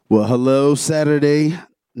Well, hello, Saturday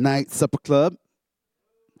night supper club.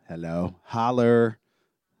 Hello, holler.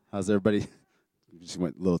 How's everybody? Just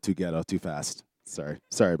went a little too ghetto, too fast. Sorry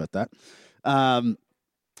about that. Um,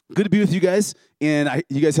 Good to be with you guys. And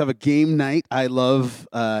you guys have a game night. I love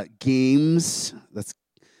games.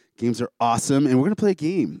 Games are awesome, and we're gonna play a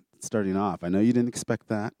game starting off. I know you didn't expect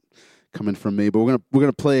that coming from me, but we're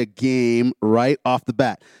gonna play a game right off the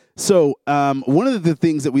bat. So one of the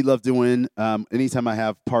things that we love doing anytime I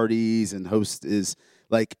have parties and host is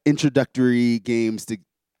like introductory games to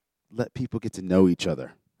let people get to know each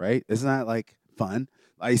other. Right? Isn't that like fun?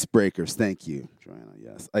 Icebreakers. Thank you, Joanna.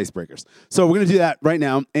 Yes, icebreakers. So we're gonna do that right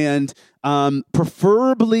now, and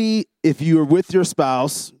preferably if you are with your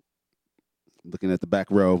spouse. Looking at the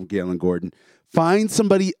back row, Galen Gordon. Find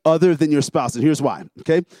somebody other than your spouse, and here's why.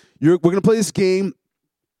 Okay, we're going to play this game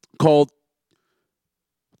called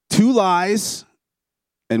Two Lies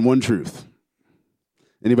and One Truth.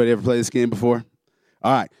 Anybody ever play this game before?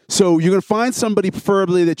 All right, so you're going to find somebody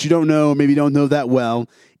preferably that you don't know, maybe don't know that well,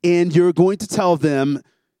 and you're going to tell them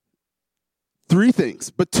three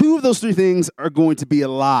things, but two of those three things are going to be a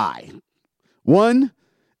lie. One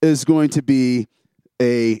is going to be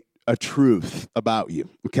a truth about you,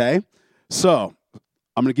 okay? So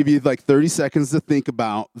I'm going to give you like 30 seconds to think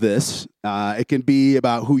about this. It can be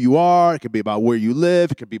about who you are. It could be about where you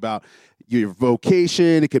live. It could be about your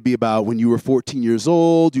vocation. It could be about when you were 14 years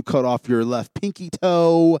old, you cut off your left pinky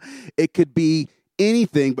toe. It could be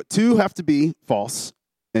anything, but two have to be false,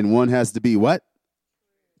 and one has to be what?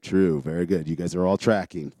 True. Very good. You guys are all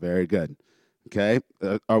tracking. Very good. Okay.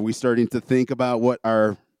 Are we starting to think about what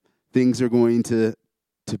our things are going to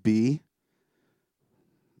be?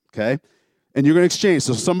 Okay. And you're going to exchange.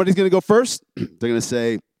 So somebody's going to go first. They're going to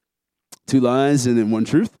say two lies and then one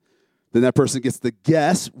truth. Then that person gets to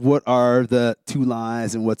guess what are the two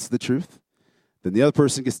lies and what's the truth. Then the other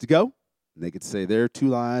person gets to go, and they get to say their two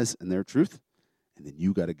lies and their truth. And then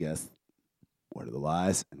you got to guess what are the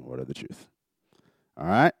lies and what are the truth. All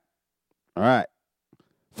right? All right.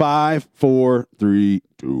 5, 4, 3,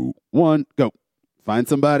 2, 1, go. Find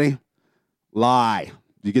somebody. Lie.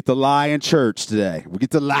 You get to lie in church today. We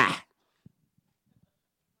get to lie.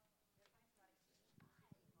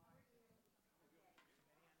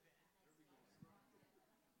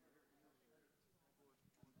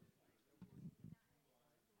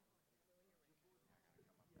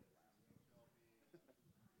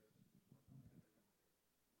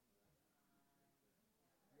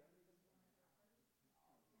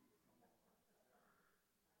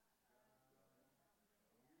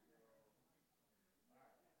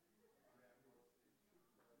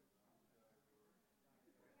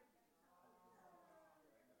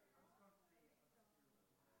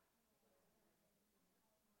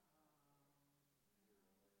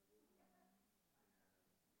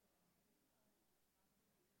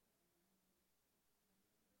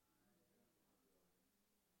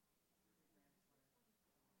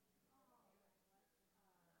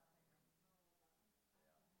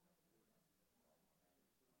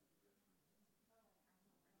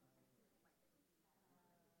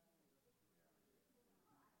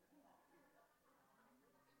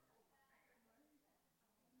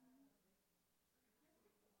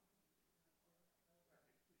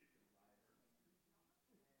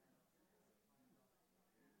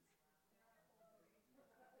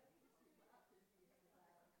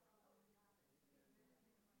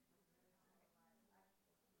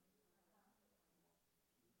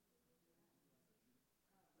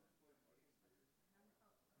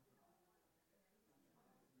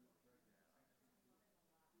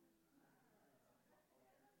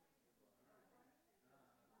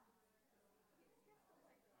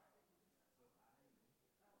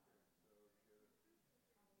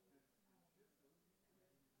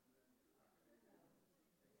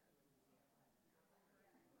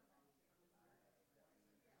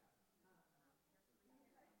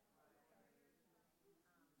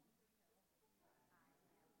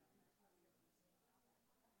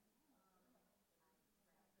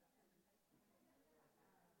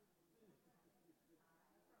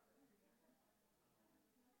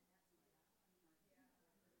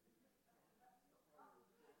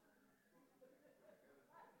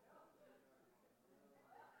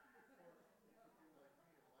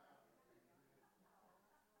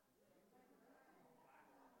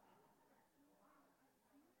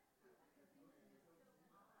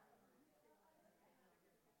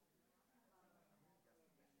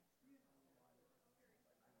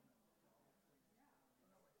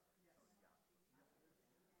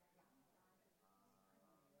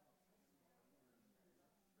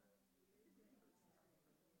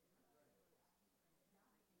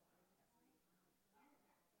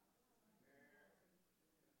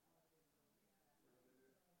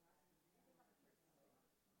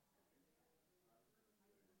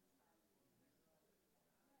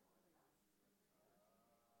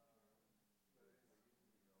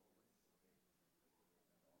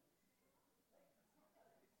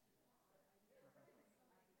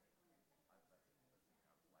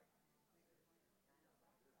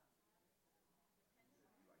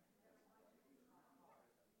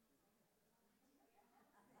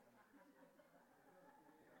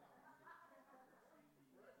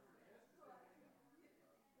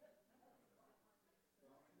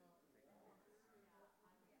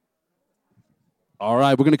 All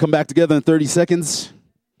right, we're going to come back together in 30 seconds.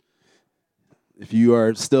 If you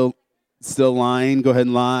are still lying, go ahead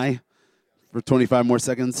and lie for 25 more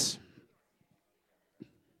seconds.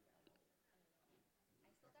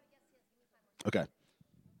 Okay.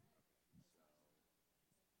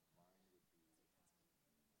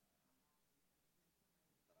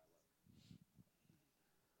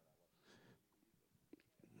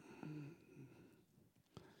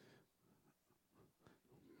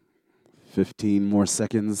 $15 more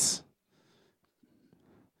seconds.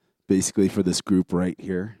 Basically for this group right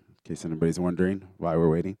here, in case anybody's wondering why we're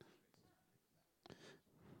waiting.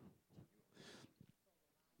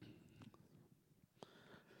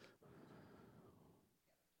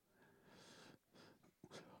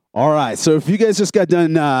 All right, so if you guys just got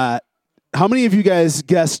done, how many of you guys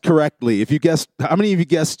guessed correctly? How many of you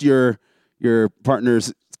guessed your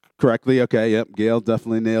partners correctly? Okay, yep, Gail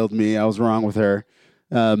definitely nailed me. I was wrong with her.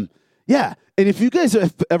 Yeah, and if you guys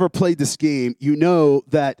have ever played this game, you know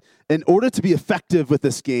that in order to be effective with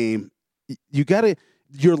this game,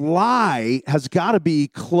 your lie has got to be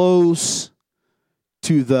close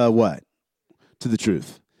to the what? To the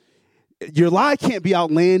truth. Your lie can't be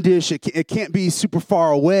outlandish. It can't be super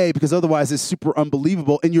far away because otherwise it's super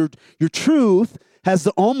unbelievable. And your truth has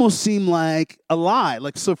to almost seem like a lie.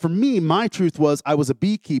 Like, so for me, my truth was I was a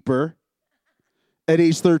beekeeper at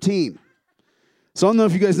age 13. So I don't know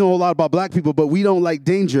if you guys know a lot about black people, but we don't like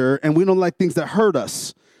danger and we don't like things that hurt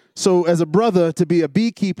us. So as a brother, to be a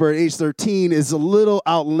beekeeper at age 13 is a little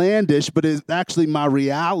outlandish, but it's actually my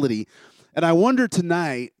reality. And I wonder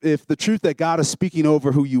tonight if the truth that God is speaking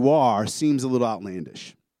over who you are seems a little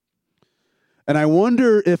outlandish. And I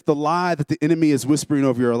wonder if the lie that the enemy is whispering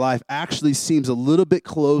over your life actually seems a little bit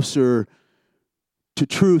closer to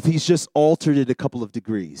truth. He's just altered it a couple of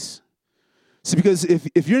degrees. So because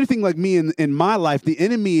if you're anything like me in my life, the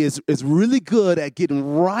enemy is really good at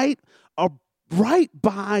getting right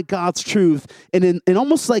by God's truth. And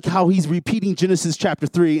almost like how he's repeating Genesis chapter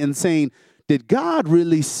 3 and saying, did God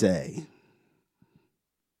really say?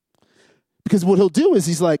 Because what he'll do is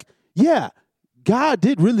he's like, yeah, God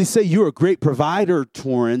did really say you're a great provider,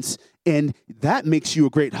 Torrance, and that makes you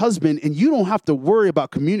a great husband, and you don't have to worry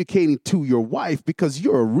about communicating to your wife because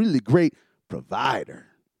you're a really great provider.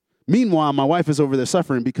 Meanwhile, my wife is over there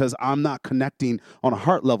suffering because I'm not connecting on a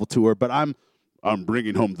heart level to her, but I'm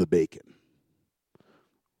bringing home the bacon.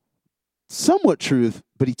 Somewhat truth,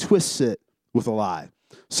 but he twists it with a lie.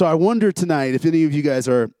 So I wonder tonight if any of you guys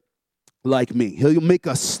are like me. He'll make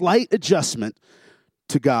a slight adjustment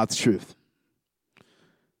to God's truth.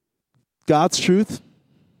 God's truth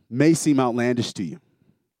may seem outlandish to you.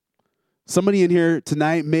 Somebody in here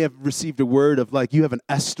tonight may have received a word of like you have an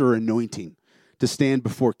Esther anointing to stand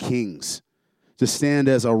before kings, to stand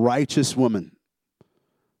as a righteous woman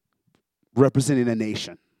representing a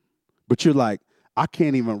nation. But you're like, I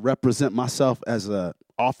can't even represent myself as a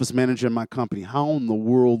office manager in my company. How in the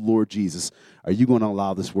world, Lord Jesus, are you going to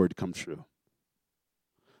allow this word to come true?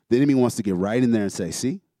 The enemy wants to get right in there and say,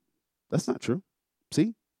 see, that's not true.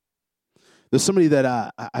 See? There's somebody that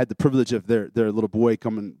I had the privilege of their little boy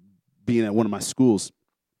being at one of my schools.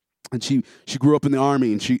 And she grew up in the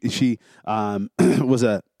Army, and she was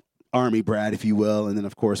a Army brat, if you will, and then,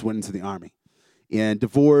 of course, went into the Army. And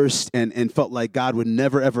divorced and felt like God would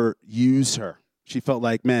never, ever use her. She felt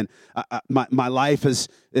like, man, my life has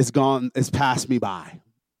passed me by.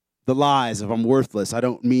 The lies of I'm worthless, I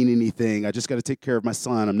don't mean anything, I just got to take care of my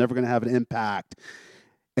son, I'm never going to have an impact.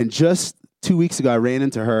 And just 2 weeks ago, I ran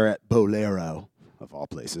into her at Bolero, of all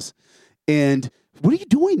places. And what are you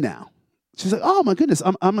doing now? She's like, oh my goodness,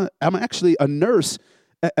 I'm actually a nurse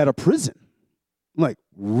at a prison. I'm like,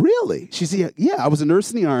 really? She said, yeah, I was a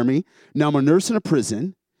nurse in the Army. Now I'm a nurse in a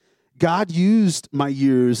prison. God used my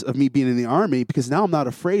years of me being in the Army because now I'm not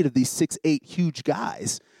afraid of these 6'8" huge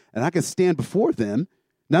guys. And I can stand before them.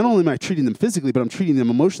 Not only am I treating them physically, but I'm treating them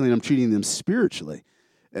emotionally and I'm treating them spiritually.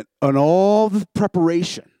 And all the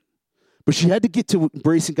preparation. But she had to get to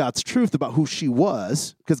embracing God's truth about who she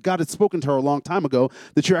was because God had spoken to her a long time ago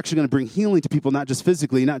that you're actually going to bring healing to people, not just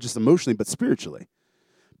physically, not just emotionally, but spiritually.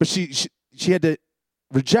 But she had to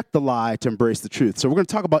reject the lie to embrace the truth. So we're going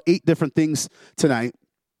to talk about 8 different things tonight.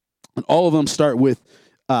 And all of them start with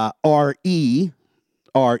R-E.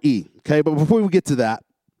 Okay, but before we get to that,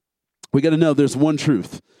 we got to know there's one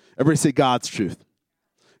truth. Everybody say God's truth.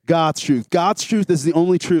 God's truth. God's truth is the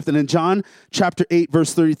only truth. And in John chapter 8,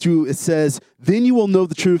 verse 32, it says, then you will know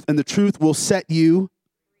the truth, and the truth will set you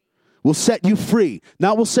free.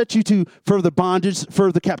 Not will set you to further bondage,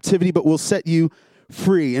 further captivity, but will set you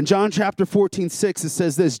free. In John chapter 14, 6, it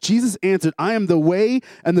says this, Jesus answered, I am the way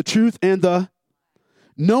and the truth and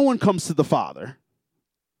no one comes to the Father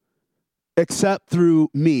except through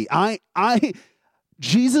me.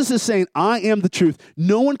 Jesus is saying, I am the truth.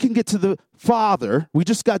 No one can get to the Father. We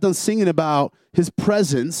just got done singing about his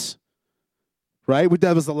presence, right?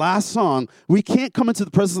 That was the last song. We can't come into the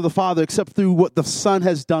presence of the Father except through what the Son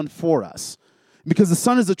has done for us. Because the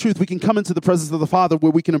Son is the truth, we can come into the presence of the Father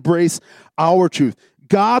where we can embrace our truth.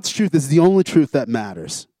 God's truth is the only truth that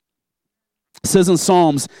matters. It says in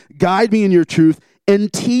Psalms, guide me in your truth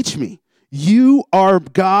and teach me. You are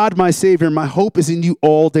God, my Savior, and my hope is in you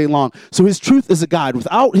all day long. So his truth is a guide.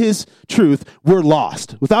 Without his truth, we're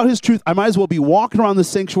lost. Without his truth, I might as well be walking around the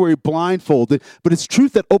sanctuary blindfolded, but it's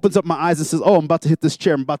truth that opens up my eyes and says, oh, I'm about to hit this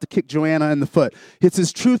chair. I'm about to kick Joanna in the foot. It's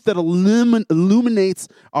his truth that illuminates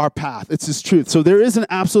our path. It's his truth. So there is an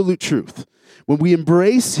absolute truth. When we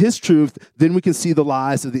embrace his truth, then we can see the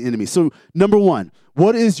lies of the enemy. So number one,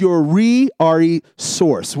 what is your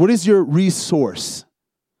source? What is your resource?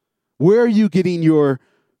 Where are you getting your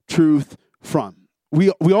truth from?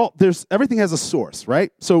 Everything has a source,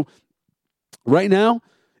 right? So right now,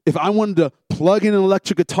 if I wanted to plug in an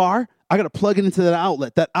electric guitar, I got to plug it into that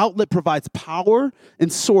outlet. That outlet provides power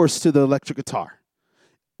and source to the electric guitar.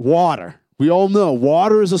 Water. We all know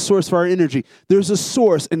water is a source for our energy. There's a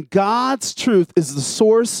source, and God's truth is the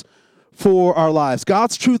source for our lives.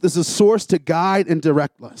 God's truth is a source to guide and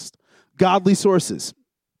direct us. Godly sources.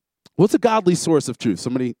 What's a godly source of truth?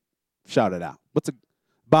 Somebody shout it out. What's a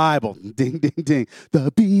Bible? Ding, ding, ding.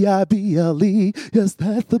 The Bible, yes,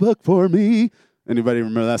 that's the book for me. Anybody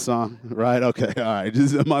remember that song? Right? Okay, all right.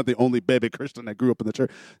 I'm not the only baby Christian that grew up in the church.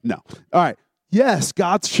 No. All right. Yes,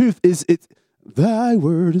 God's truth is, thy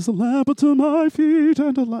word is a lamp unto my feet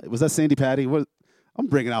and a light. Was that Sandy Patty? I'm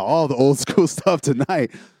bringing out all the old school stuff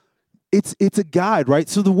tonight. It's a guide, right?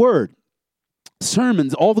 So the word,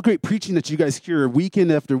 sermons, all the great preaching that you guys hear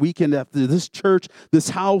weekend after this church, this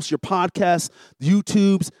house, your podcasts,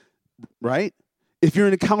 YouTubes, right? If you're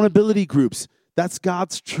in accountability groups, that's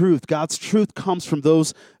God's truth. God's truth comes from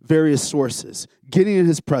those various sources, getting in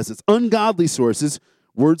his presence. Ungodly sources,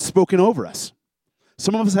 words spoken over us.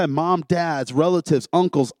 Some of us have mom, dads, relatives,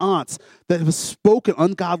 uncles, aunts that have spoken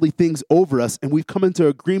ungodly things over us, and we've come into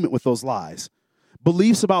agreement with those lies.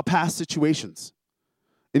 Beliefs about past situations.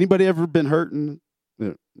 Anybody ever been hurt?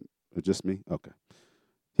 Just me? Okay.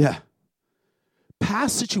 Yeah.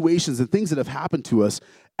 Past situations and things that have happened to us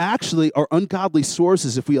actually are ungodly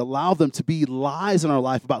sources if we allow them to be lies in our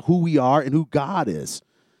life about who we are and who God is.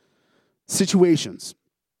 Situations.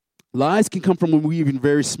 Lies can come from when we're even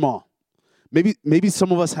very small. Maybe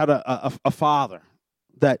some of us had a father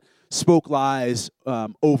that spoke lies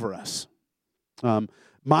over us.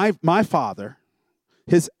 My father,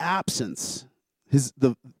 his absence,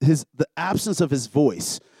 the absence of his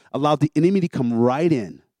voice allowed the enemy to come right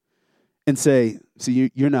in and say,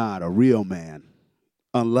 see, you're not a real man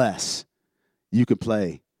unless you can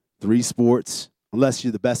play 3 sports, unless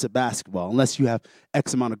you're the best at basketball, unless you have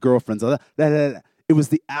X amount of girlfriends. It was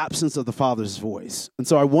the absence of the Father's voice. And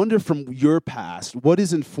so I wonder from your past, what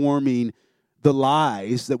is informing the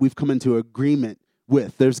lies that we've come into agreement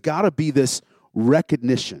with? There's got to be this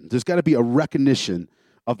recognition. There's got to be a recognition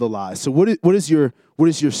of the lies. So what is your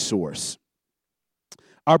source?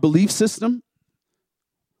 Our belief system,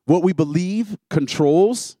 what we believe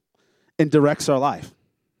controls and directs our life.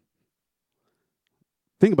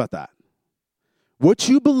 Think about that. What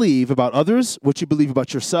you believe about others, what you believe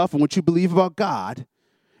about yourself, and what you believe about God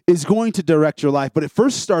is going to direct your life. But it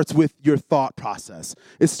first starts with your thought process.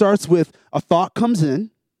 It starts with a thought comes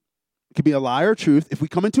in. It could be a lie or truth. If we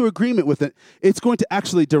come into agreement with it, it's going to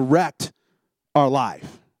actually direct our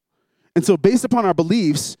life. And so based upon our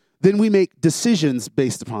beliefs, then we make decisions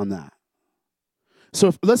based upon that.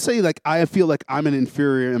 So let's say I feel like I'm an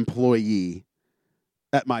inferior employee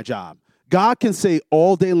at my job. God can say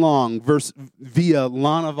all day long via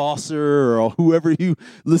Lana Vosser or whoever you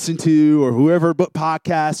listen to or whoever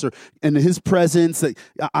podcast or in his presence that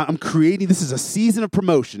I'm creating. This is a season of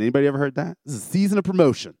promotion. Anybody ever heard that? This is a season of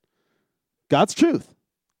promotion. God's truth.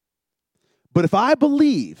 But if I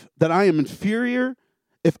believe that I am inferior,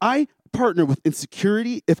 if I partner with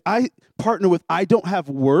insecurity, if I partner with I don't have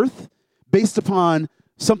worth based upon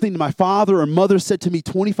something my father or mother said to me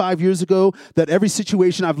 25 years ago, that every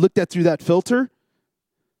situation I've looked at through that filter,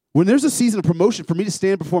 when there's a season of promotion for me to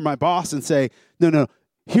stand before my boss and say, no,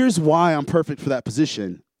 here's why I'm perfect for that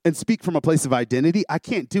position, and speak from a place of identity, I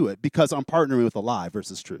can't do it because I'm partnering with a lie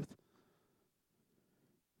versus truth.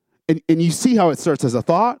 And you see how it starts as a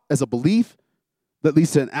thought, as a belief that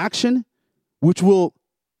leads to an action, which will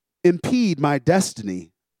impede my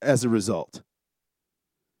destiny as a result.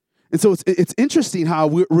 And so it's interesting how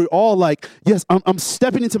we're all like, yes, I'm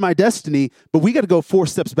stepping into my destiny, but we got to go 4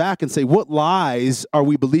 steps back and say, what lies are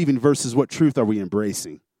we believing versus what truth are we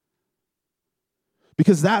embracing?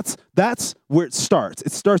 Because that's where it starts.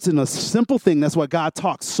 It starts in a simple thing. That's why God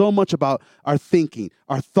talks so much about our thinking,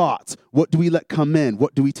 our thoughts. What do we let come in?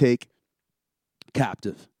 What do we take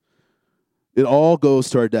captive? It all goes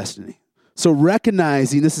to our destiny. So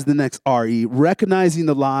recognizing, this is the next RE, recognizing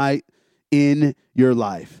the lie in your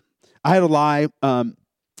life. I had a lie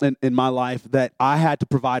in my life that I had to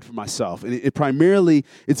provide for myself. And it primarily,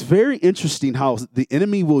 it's very interesting how the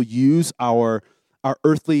enemy will use our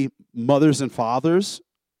earthly mothers and fathers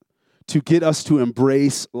to get us to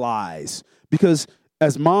embrace lies. Because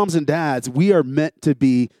as moms and dads, we are meant to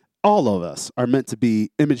be, all of us are meant to be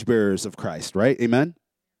image bearers of Christ, right? Amen?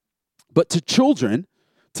 But to children,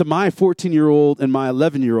 to my 14-year-old and my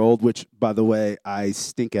 11-year-old, which, by the way, I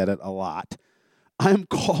stink at it a lot, I'm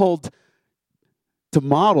called to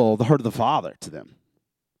model the heart of the Father to them.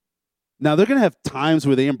 Now, they're going to have times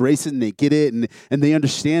where they embrace it and they get it and they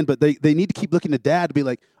understand, but they need to keep looking to Dad to be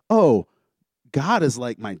like, oh, God is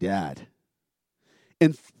like my dad.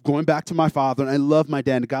 And going back to my father, and I love my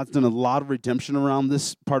dad, and God's done a lot of redemption around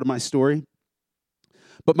this part of my story.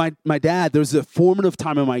 But my dad, there was a formative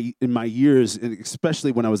time in my years, and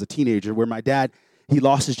especially when I was a teenager, where my dad, he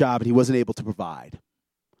lost his job and he wasn't able to provide.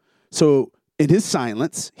 So in his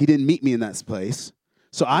silence, he didn't meet me in that place.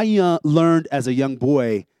 So I learned as a young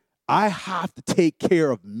boy, I have to take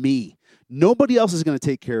care of me. Nobody else is going to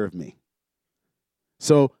take care of me.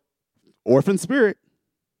 So orphan spirit,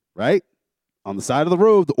 right? On the side of the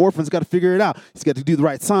road, the orphan's got to figure it out. He's got to do the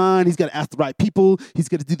right sign. He's got to ask the right people. He's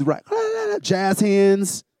got to do the right jazz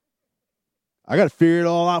hands. I got to figure it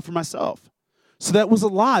all out for myself. So that was a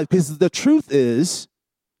lie, because the truth is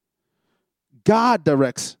God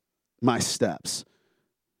directs my steps.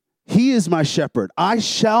 He is my shepherd. I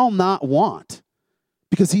shall not want,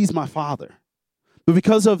 because he's my father. But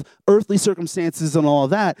because of earthly circumstances and all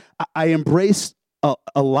of that, I embrace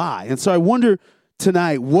a lie. And so I wonder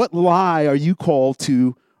tonight, what lie are you called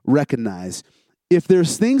to recognize? If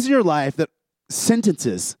there's things in your life, that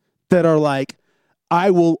sentences that are like,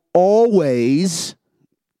 I will always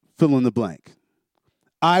fill in the blank.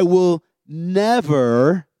 I will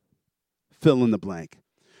never fill in the blank.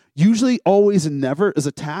 Usually always and never is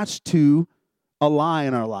attached to a lie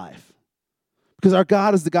in our life. Because our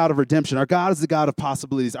God is the God of redemption. Our God is the God of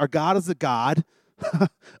possibilities. Our God is the God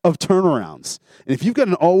of turnarounds. And if you've got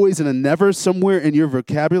an always and a never somewhere in your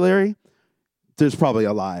vocabulary, there's probably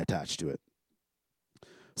a lie attached to it.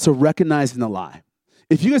 So recognizing the lie.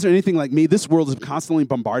 If you guys are anything like me, this world is constantly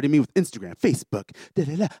bombarding me with Instagram, Facebook,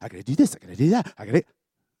 I gotta do this, I gotta do that,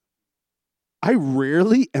 I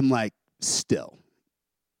rarely am like still.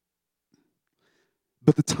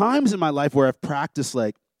 But the times in my life where I've practiced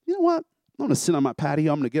like, you know what? I'm gonna sit on my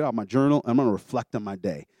patio, I'm gonna get out my journal, and I'm gonna reflect on my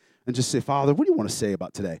day. And just say, Father, what do you want to say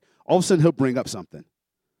about today? All of a sudden, he'll bring up something.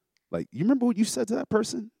 Like, you remember what you said to that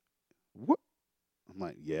person? What? I'm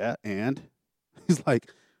like, yeah, and? He's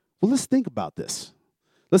like, well, let's think about this.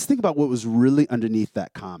 Let's think about what was really underneath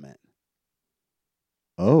that comment.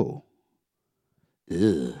 Oh.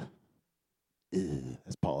 Ugh. Ugh.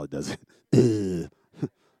 As Paula does it. Ugh.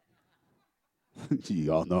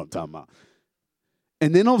 You all know what I'm talking about.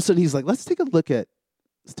 And then all of a sudden, he's like, let's take a look at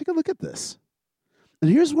this. And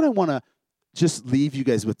here's what I want to just leave you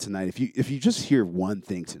guys with tonight. If you just hear one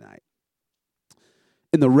thing tonight.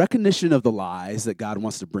 In the recognition of the lies that God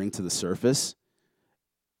wants to bring to the surface,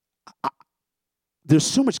 there's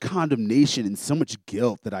so much condemnation and so much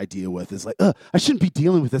guilt that I deal with. It's like, I shouldn't be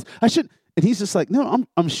dealing with this. I shouldn't. And he's just like, no,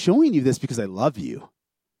 I'm showing you this because I love you.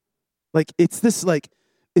 Like, it's this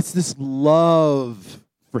love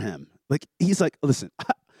for him. Like, he's like, listen,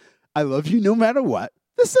 I love you no matter what.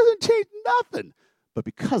 This doesn't change nothing. But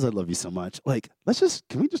because I love you so much, like,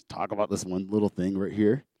 can we just talk about this one little thing right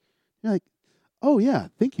here? You're like, oh, yeah,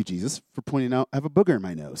 thank you, Jesus, for pointing out I have a booger in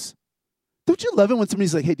my nose. Don't you love it when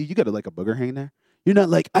somebody's like, hey, dude, you got like a booger hanging there? You're not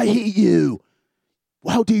like, I hate you.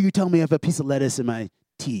 How dare you tell me I have a piece of lettuce in my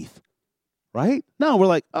teeth? Right? No, we're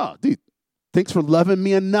like, oh, dude, thanks for loving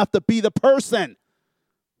me enough to be the person.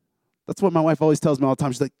 That's what my wife always tells me all the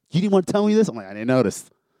time. She's like, you didn't want to tell me this? I'm like, I didn't notice.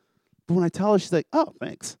 But when I tell her, she's like, oh,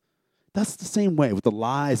 thanks. That's the same way with the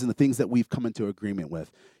lies and the things that we've come into agreement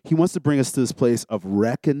with. He wants to bring us to this place of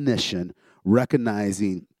recognition,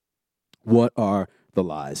 recognizing what are the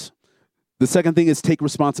lies. The second thing is take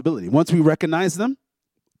responsibility. Once we recognize them,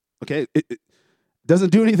 okay, it doesn't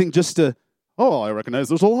do anything just to, oh, I recognize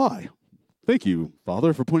there's a lie. Thank you,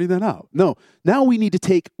 Father, for pointing that out. No, now we need to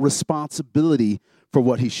take responsibility for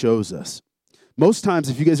what he shows us. most times,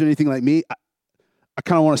 if you guys are anything like me, I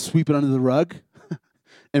kind of want to sweep it under the rug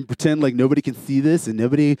and pretend like nobody can see this and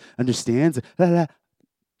nobody understands.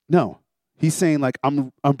 No, he's saying like,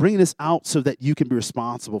 I'm bringing this out so that you can be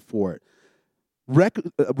responsible for it.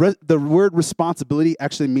 The word responsibility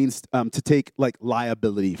actually means to take like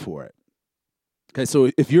liability for it. Okay, so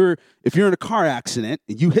if you're in a car accident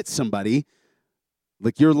and you hit somebody,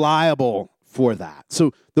 like you're liable for that.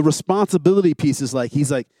 So the responsibility piece is like,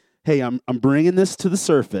 he's like, hey, I'm bringing this to the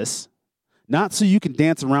surface, not so you can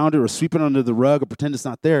dance around it or sweep it under the rug or pretend it's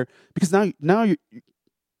not there, because now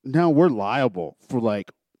we're liable for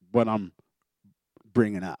like what I'm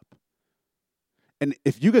bringing up. And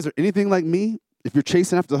if you guys are anything like me, if you're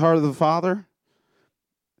chasing after the heart of the Father,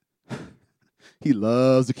 he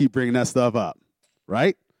loves to keep bringing that stuff up,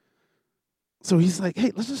 right? So he's like,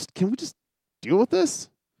 hey, can we just deal with this?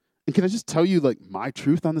 And can I just tell you like my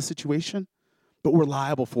truth on the situation? But we're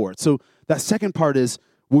liable for it. So that second part is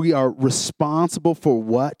we are responsible for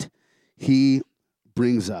what he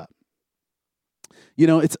brings up. You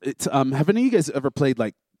know, it's have any of you guys ever played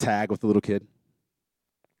like tag with a little kid?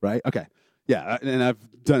 Right? Okay. Yeah, and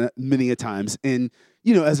I've done it many a times. And,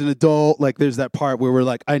 you know, as an adult, like there's that part where we're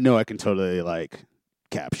like, I know I can totally like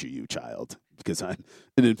capture you, child, because I'm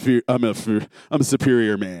a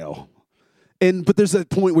superior male. But there's that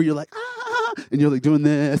point where you're like, and you're like doing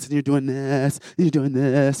this, and you're doing this, and you're doing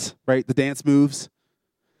this, right? The dance moves.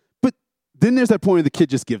 But then there's that point where the kid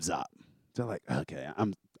just gives up. They're like, okay,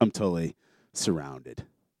 I'm totally surrounded.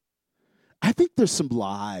 I think there's some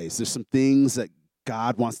lies. There's some things that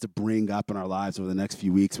God wants to bring up in our lives over the next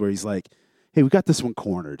few weeks where he's like, hey, we got this one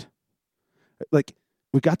cornered. Like,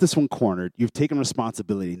 we got this one cornered. You've taken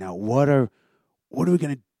responsibility. Now, what are we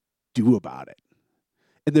going to do about it?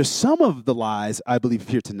 And there's some of the lies, I believe,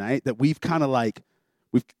 here tonight that we've kind of like,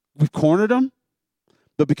 we've cornered them,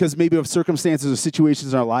 but because maybe of circumstances or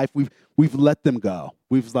situations in our life, we've let them go.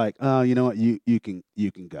 We've like, oh, you know what, you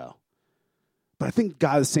can go. But I think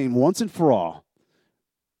God is saying once and for all,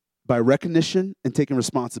 by recognition and taking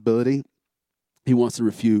responsibility, he wants to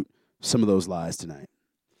refute some of those lies tonight.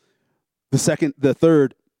 The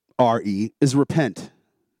third R-E is repent.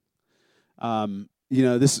 You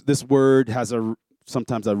know, this word has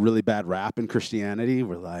sometimes a really bad rap in Christianity.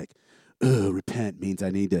 We're like, repent means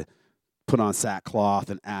I need to put on sackcloth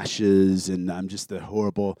and ashes and I'm just a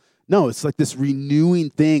horrible. No, it's like this renewing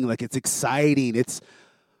thing. Like it's exciting. It's,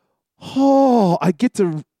 I get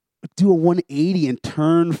to do a 180 and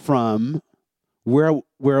turn from where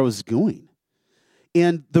I was going.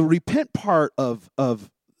 And the repent part of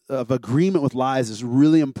agreement with lies is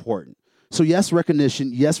really important. So yes,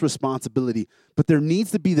 recognition, yes, responsibility, but there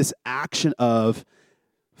needs to be this action of,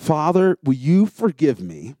 Father, will you forgive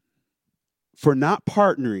me for not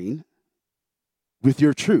partnering with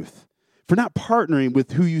your truth, for not partnering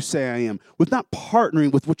with who you say I am, with not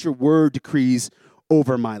partnering with what your word decrees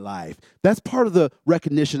over my life. That's part of the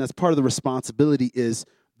recognition, that's part of the responsibility is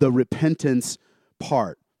the repentance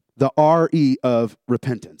part, the R-E of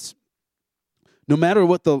repentance. No matter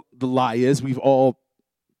what the lie is, we've all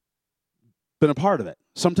been a part of it.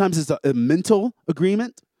 Sometimes it's a mental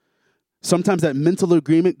agreement. Sometimes that mental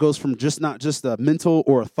agreement goes from not just a mental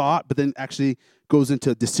or a thought, but then actually goes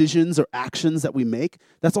into decisions or actions that we make.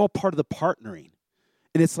 That's all part of the partnering.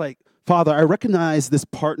 And it's like, Father, I recognize this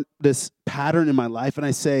pattern in my life, and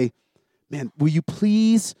I say, man, will you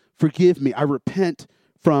please forgive me? I repent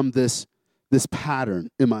from this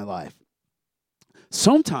pattern in my life.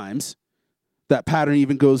 Sometimes that pattern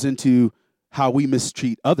even goes into how we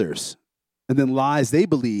mistreat others. And then lies they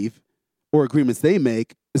believe or agreements they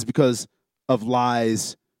make is because of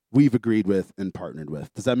lies we've agreed with and partnered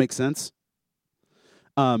with. Does that make sense?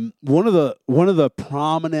 One of the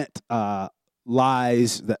prominent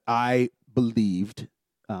lies that I believed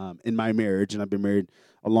in my marriage, and I've been married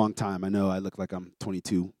a long time. I know I look like I'm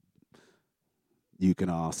 22. You can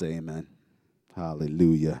all say amen.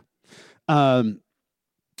 Hallelujah.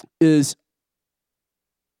 Is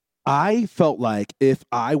I felt like if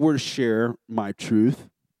I were to share my truth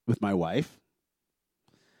with my wife,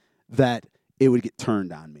 that it would get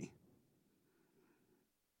turned on me.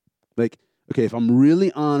 Like, okay, if I'm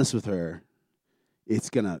really honest with her,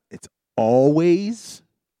 it's always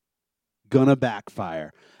gonna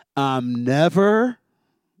backfire. I'm never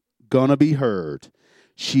gonna be heard.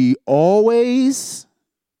 She always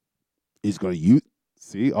is gonna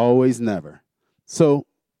always never. So,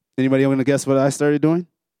 anybody want to guess what I started doing?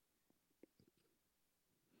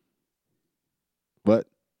 What?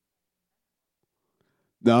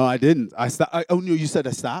 No, I didn't. I stopped. Oh, no, you said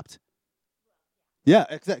I stopped? Yeah,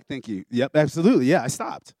 exactly. Thank you. Yep, absolutely. Yeah, I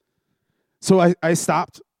stopped. So I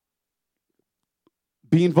stopped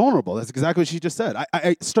being vulnerable. That's exactly what she just said.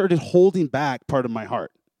 I started holding back part of my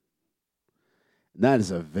heart. And that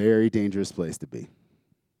is a very dangerous place to be.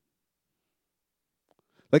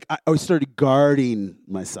 Like, I started guarding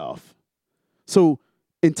myself. So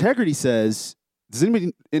integrity says, the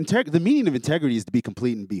meaning of integrity is to be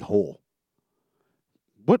complete and be whole.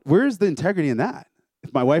 Where's the integrity in that?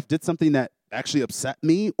 If my wife did something that actually upset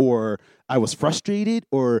me, or I was frustrated,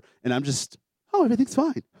 and I'm just, oh, everything's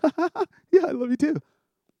fine. Yeah, I love you too.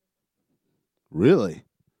 Really?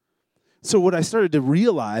 So what I started to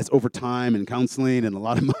realize over time and counseling and a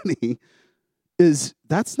lot of money is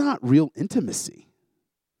that's not real intimacy.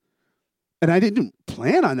 And I didn't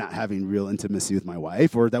plan on not having real intimacy with my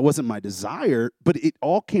wife, or that wasn't my desire, but it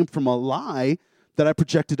all came from a lie that I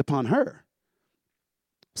projected upon her.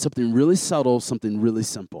 Something really subtle, something really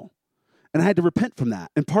simple. And I had to repent from that.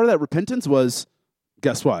 And part of that repentance was,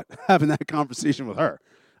 guess what? Having that conversation with her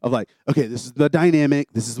of like, okay, this is the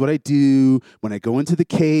dynamic. This is what I do when I go into the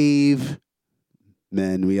cave.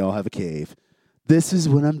 Men, we all have a cave. This is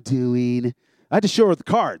what I'm doing. I had to show her the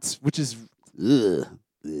cards, which is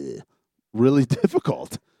really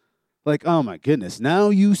difficult. Like, oh my goodness, now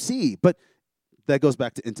you see. But that goes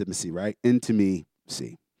back to intimacy, right?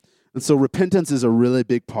 Intimacy. And so repentance is a really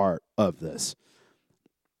big part of this.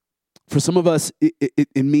 For some of us,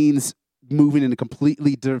 it means moving in a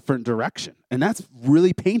completely different direction. And that's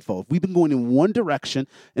really painful. If we've been going in one direction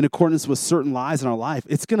in accordance with certain lies in our life,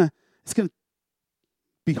 it's gonna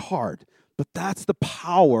be hard. But that's the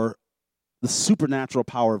power, the supernatural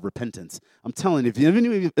power of repentance. I'm telling you,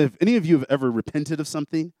 if any of you have ever repented of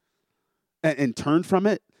something and turned from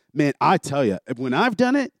it, man, I tell you, when I've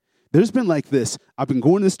done it, there's been like this. I've been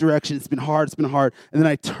going this direction. It's been hard. And then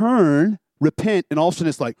I turn, repent, and all of a sudden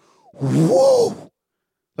it's like, whoa!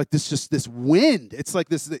 Like this wind. It's like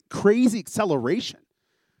this crazy acceleration.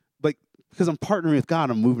 Like, because I'm partnering with God,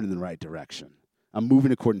 I'm moving in the right direction. I'm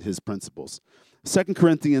moving according to his principles. 2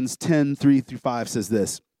 Corinthians 10:3-5 says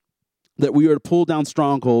this, that we are to pull down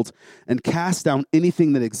strongholds and cast down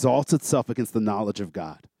anything that exalts itself against the knowledge of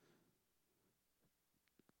God.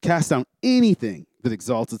 Cast down anything that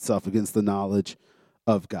exalts itself against the knowledge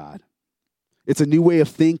of God. It's a new way of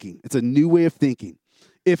thinking.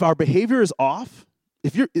 If our behavior is off,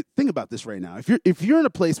 think about this right now. If you're in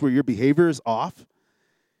a place where your behavior is off,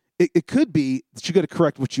 it could be that you got to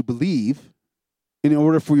correct what you believe in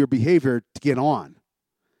order for your behavior to get on.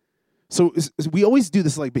 So we always do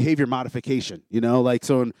this like behavior modification, like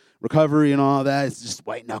so in recovery and all that, it's just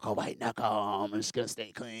white knuckle, I'm just going to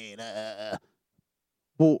stay clean.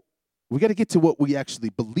 Well, we got to get to what we actually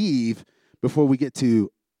believe before we get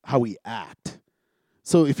to how we act.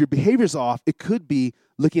 So if your behavior's off, it could be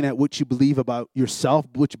looking at what you believe about yourself,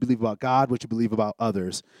 what you believe about God, what you believe about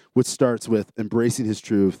others, which starts with embracing his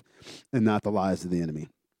truth and not the lies of the enemy.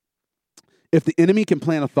 If the enemy can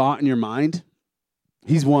plant a thought in your mind,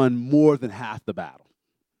 he's won more than half the battle.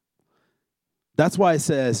 That's why it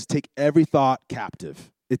says, take every thought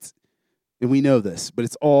captive. And we know this, but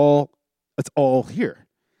it's all here.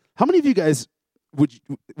 How many of you guys would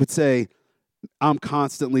say, I'm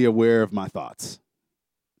constantly aware of my thoughts?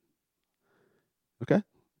 Okay, a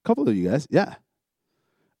couple of you guys, yeah.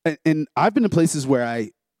 And I've been in places where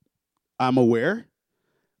I'm aware,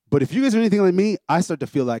 but if you guys are anything like me, I start to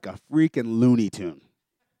feel like a freaking Looney Tune.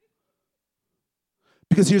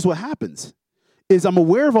 Because here's what happens, is I'm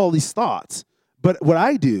aware of all these thoughts, but what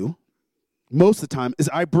I do most of the time is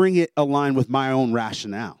I bring it aligned with my own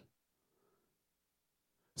rationale.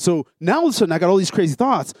 So now all of a sudden I got all these crazy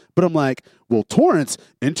thoughts, but I'm like, well, Torrance,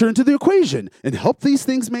 enter into the equation and help these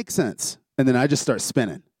things make sense. And then I just start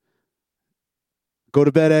spinning. Go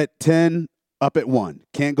to bed at 10, up at 1.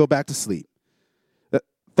 Can't go back to sleep.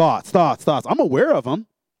 Thoughts. I'm aware of them.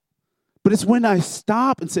 But it's when I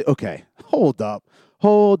stop and say, okay, hold up,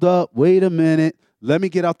 wait a minute. Let me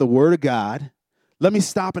get out the Word of God. Let me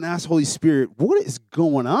stop and ask Holy Spirit, what is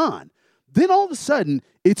going on? Then all of a sudden,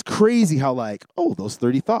 it's crazy how those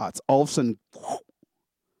 30 thoughts, all of a sudden,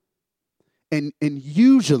 and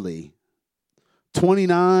usually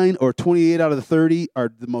 29 or 28 out of the 30 are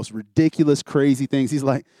the most ridiculous, crazy things. He's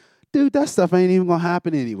like, dude, that stuff ain't even going to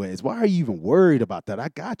happen anyways. Why are you even worried about that? I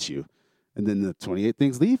got you. And then the 28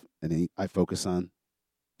 things leave, and then I focus on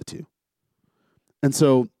the 2. And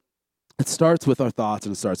so it starts with our thoughts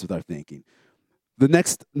and it starts with our thinking. The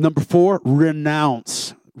next, number 4,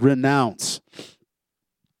 renounce. Renounce,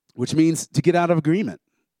 which means to get out of agreement.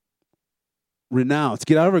 Renounce,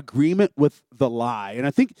 get out of agreement with the lie. And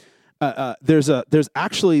I think there's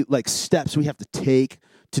actually like steps we have to take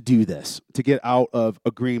to do this, to get out of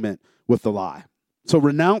agreement with the lie. So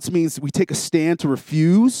renounce means we take a stand to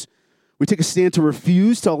refuse We take a stand to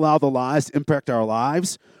refuse to allow the lies to impact our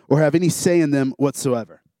lives or have any say in them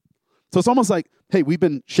whatsoever. So it's almost like, hey, we've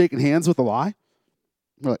been shaking hands with a lie.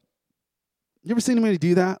 We're like, you ever seen anybody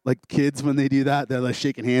do that? Like kids, when they do that, they're like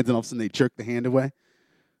shaking hands and all of a sudden they jerk the hand away.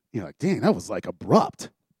 You're like, dang, that was like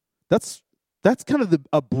abrupt. That's kind of the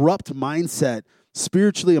abrupt mindset,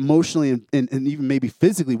 spiritually, emotionally, and even maybe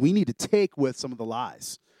physically, we need to take with some of the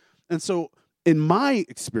lies. And so in my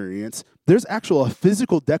experience, there's a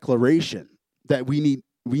physical declaration that we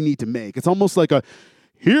need to make. It's almost like a,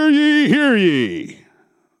 hear ye, hear ye.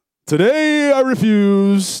 Today I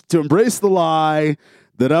refuse to embrace the lie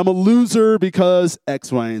that I'm a loser because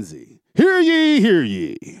X, Y, and Z. Hear ye, hear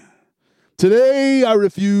ye. Today I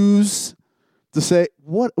refuse to say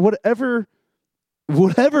whatever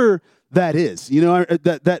that is. You know,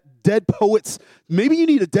 that dead poets, maybe you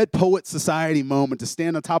need a Dead Poet Society moment to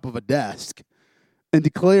stand on top of a desk and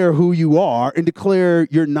declare who you are and declare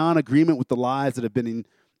your non-agreement with the lies that have been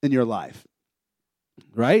in your life.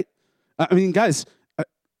 Right? I mean, guys,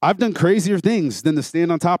 I've done crazier things than to stand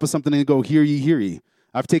on top of something and go, hear ye, hear ye.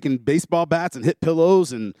 I've taken baseball bats and hit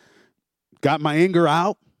pillows and got my anger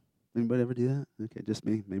out. Anybody ever do that? Okay, just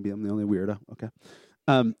me. Maybe I'm the only weirdo. Okay.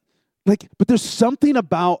 But there's something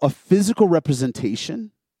about a physical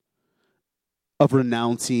representation of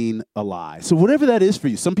renouncing a lie. So whatever that is for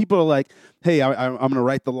you, some people are like, hey, I'm going to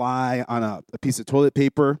write the lie on a piece of toilet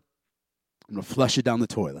paper. I'm going to flush it down the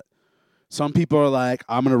toilet. Some people are like,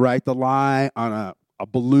 I'm going to write the lie on a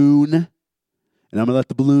balloon, and I'm going to let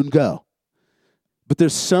the balloon go. But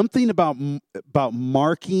there's something about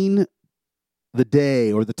marking the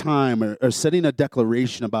day or the time or setting a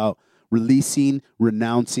declaration about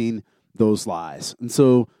renouncing those lies. And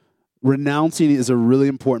so renouncing is a really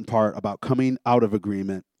important part about coming out of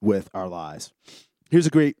agreement with our lies. Here's a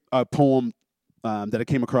great poem that I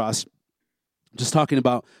came across just talking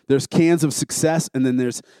about there's cans of success and then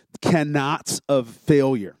there's cannots of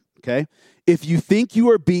failure, okay? If you think you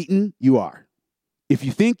are beaten, you are. If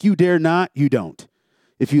you think you dare not, you don't.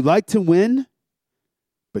 If you like to win,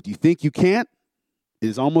 but you think you can't, it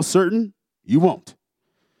is almost certain you won't.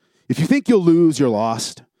 If you think you'll lose, you're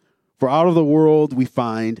lost. For out of the world we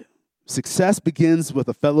find success begins with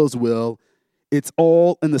a fellow's will. It's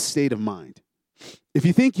all in the state of mind. If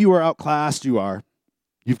you think you are outclassed, you are.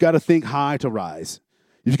 You've got to think high to rise.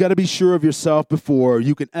 You've got to be sure of yourself before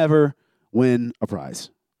you can ever win a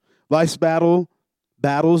prize. Life's battles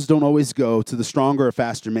don't always go to the stronger or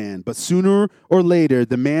faster man, but sooner or later,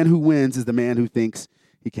 the man who wins is the man who thinks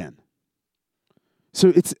he can.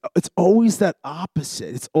 So it's always that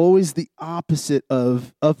opposite. It's always the opposite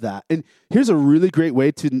of that. And here's a really great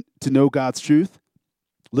way to know God's truth.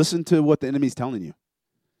 Listen to what the enemy's telling you.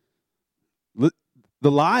 The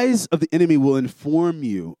lies of the enemy will inform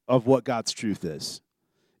you of what God's truth is.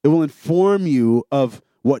 It will inform you of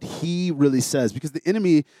what he really says. Because the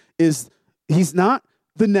enemy he's not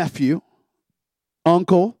the nephew,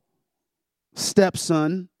 uncle,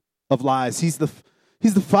 stepson of lies. He's the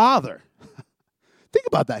father. Think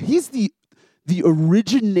about that. He's the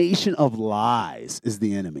origination of lies is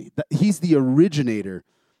the enemy. He's the originator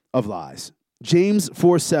of lies. James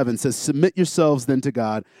 4:7 says, submit yourselves then to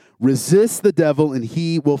God. Resist the devil and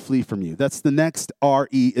he will flee from you. That's the next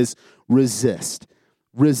R-E is resist.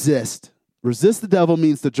 Resist. Resist the devil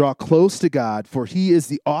means to draw close to God, for he is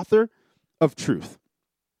the author of truth.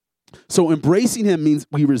 So embracing him means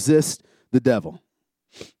we resist the devil.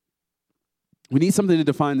 We need something to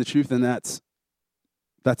define the truth, and that's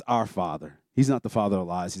our Father. He's not the father of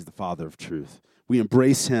lies. He's the father of truth. We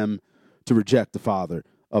embrace him to reject the father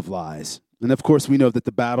of lies. And of course, we know that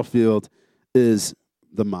the battlefield is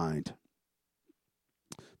the mind.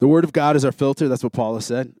 The word of God is our filter. That's what Paula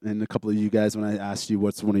said. And a couple of you guys, when I asked you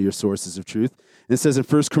what's one of your sources of truth. And it says in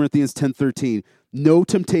 1 Corinthians 10:13, no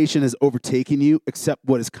temptation has overtaken you except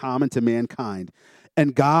what is common to mankind.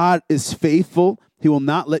 And God is faithful. He will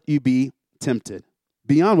not let you be tempted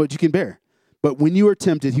beyond what you can bear. But when you are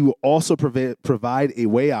tempted, he will also provide a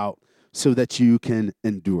way out so that you can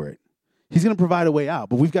endure it. He's going to provide a way out,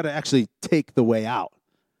 but we've got to actually take the way out.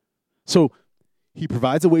 So he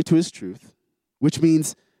provides a way to his truth, which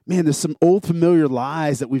means, man, there's some old familiar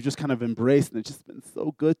lies that we've just kind of embraced, and it's just been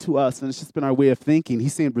so good to us, and it's just been our way of thinking.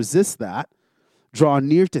 He's saying resist that, draw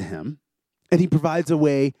near to him, and he provides a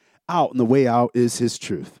way out, and the way out is his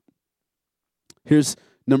truth. Here's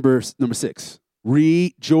number 6.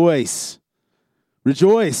 Rejoice.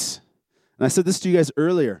 Rejoice. And I said this to you guys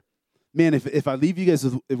earlier. Man, if I leave you guys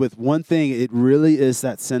with one thing, it really is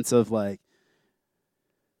that sense of like,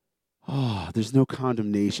 there's no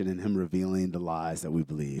condemnation in him revealing the lies that we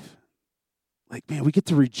believe. Like, man, we get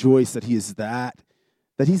to rejoice that he is that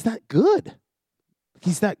that he's that good.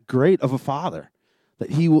 He's that great of a father that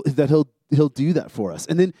he'll do that for us.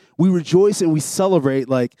 And then we rejoice and we celebrate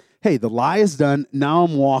like, hey, the lie is done. Now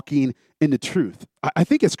I'm walking into truth. I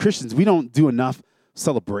think as Christians, we don't do enough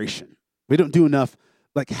celebration. We don't do enough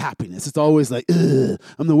like happiness. It's always like,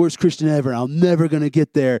 I'm the worst Christian ever. I'm never going to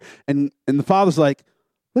get there. And the Father's like,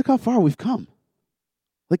 look how far we've come.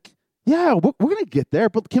 Like, yeah, we're going to get there,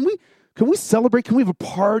 but can we celebrate? Can we have a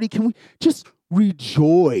party? Can we just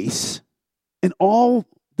rejoice in all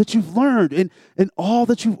that you've learned and all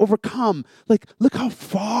that you've overcome? Like, look how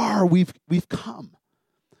far we've come.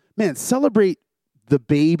 Man, celebrate the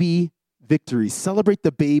baby victories. Celebrate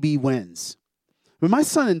the baby wins. When my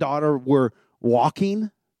son and daughter were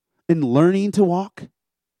walking and learning to walk,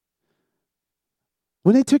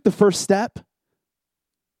 when they took the first step,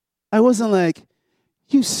 I wasn't like,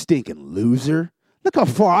 you stinking loser. Look how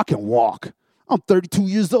far I can walk. I'm 32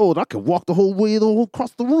 years old. I can walk the whole way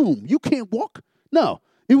across the room. You can't walk? No.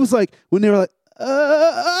 It was like when they were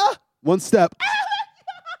like, one step.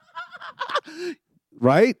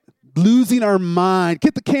 Right? Losing our mind.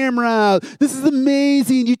 Get the camera out. This is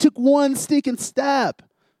amazing. You took one stinking step.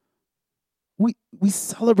 We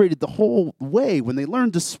celebrated the whole way when they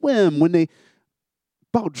learned to swim, when they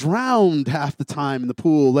about drowned half the time in the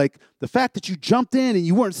pool. Like the fact that you jumped in and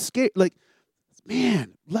you weren't scared. Like,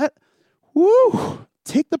 man,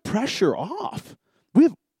 take the pressure off. We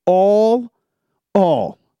have all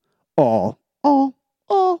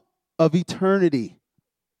of eternity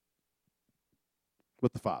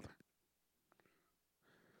with the Father.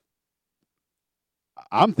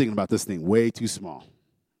 I'm thinking about this thing way too small.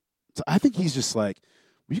 So I think he's just like,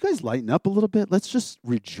 will you guys lighten up a little bit? Let's just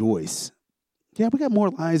rejoice. Yeah, we got more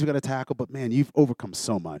lies we got to tackle, but man, you've overcome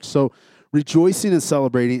so much. So rejoicing and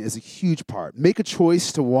celebrating is a huge part. Make a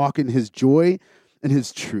choice to walk in his joy and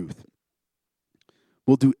his truth.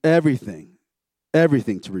 We'll do everything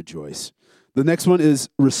to rejoice. The next one is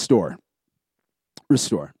restore.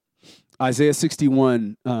 Restore. Isaiah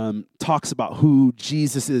 61 talks about who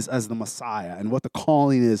Jesus is as the Messiah and what the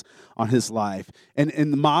calling is on his life.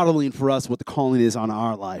 And modeling for us what the calling is on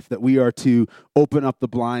our life, that we are to open up the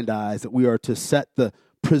blind eyes, that we are to set the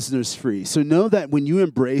prisoners free. So know that when you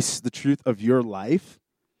embrace the truth of your life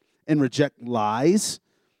and reject lies,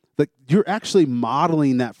 that you're actually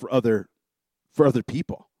modeling that for other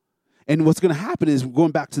people. And what's going to happen is,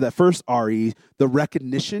 going back to that first RE, the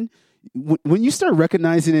recognition. When you start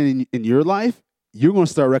recognizing it in your life, you're going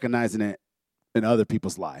to start recognizing it in other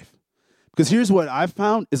people's life. Because here's what I've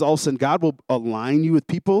found is all of a sudden God will align you with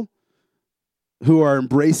people who are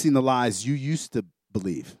embracing the lies you used to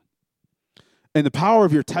believe. And the power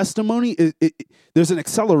of your testimony, there's an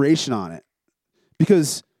acceleration on it.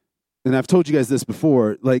 Because, and I've told you guys this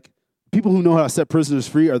before, like people who know how to set prisoners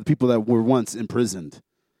free are the people that were once imprisoned.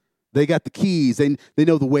 They got the keys. They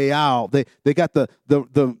know the way out. They got the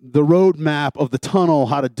road map of the tunnel,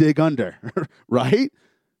 how to dig under, right?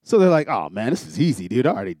 So they're like, oh, man, this is easy, dude.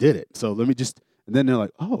 I already did it. So let me just, and then they're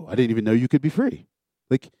like, oh, I didn't even know you could be free.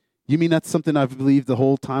 Like, you mean that's something I've believed the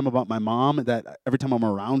whole time about my mom, that every time I'm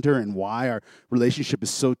around her and why our relationship is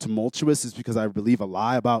so tumultuous is because I believe a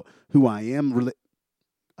lie about who I am?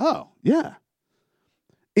 Oh, yeah.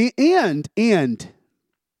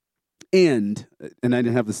 And I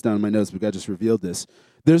didn't have this down in my notes, but God just revealed this.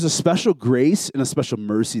 There's a special grace and a special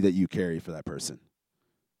mercy that you carry for that person.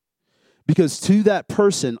 Because to that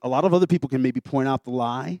person, a lot of other people can maybe point out the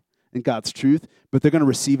lie and God's truth, but they're going to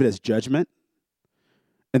receive it as judgment,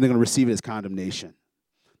 and they're going to receive it as condemnation.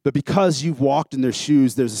 But because you've walked in their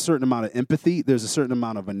shoes, there's a certain amount of empathy, there's a certain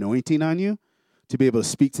amount of anointing on you to be able to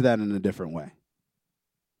speak to that in a different way.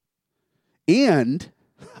 And,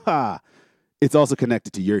 it's also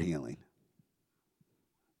connected to your healing.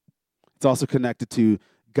 It's also connected to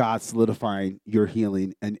God solidifying your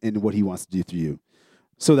healing and what he wants to do through you.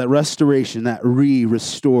 So that restoration, that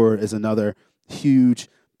restore is another huge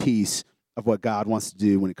piece of what God wants to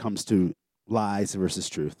do when it comes to lies versus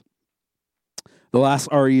truth. The last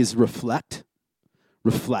RE is reflect.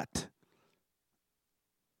 Reflect.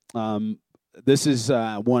 This is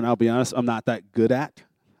one, I'll be honest, I'm not that good at.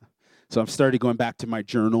 So I've started going back to my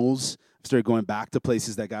journals. I've started going back to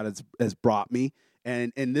places that God has brought me.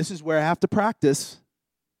 And this is where I have to practice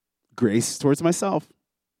grace towards myself.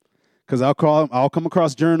 Because I'll come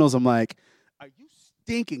across journals. I'm like, are you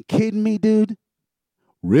stinking kidding me, dude?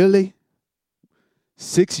 Really?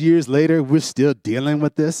 6 years later, we're still dealing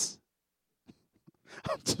with this?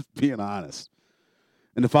 I'm just being honest.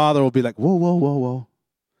 And the Father will be like, whoa, whoa, whoa, whoa.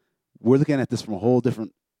 We're looking at this from a whole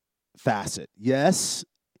different facet. Yes,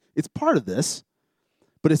 it's part of this,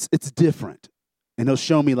 but it's different. And he'll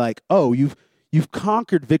show me like, oh, You've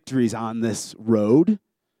conquered victories on this road.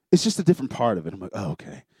 It's just a different part of it. I'm like, oh,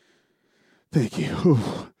 okay. Thank you.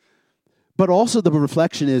 Whew. But also the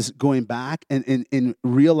reflection is going back and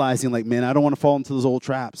realizing, like, man, I don't want to fall into those old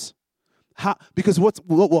traps. Because what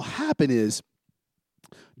will happen is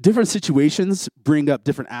different situations bring up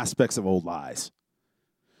different aspects of old lies.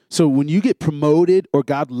 So when you get promoted or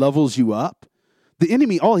God levels you up, the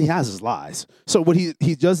enemy, all he has is lies. So what he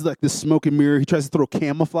does, like this smoke and mirror, he tries to throw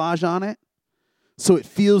camouflage on it. So it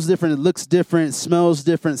feels different, it looks different, it smells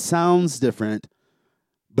different, sounds different,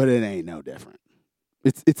 but it ain't no different.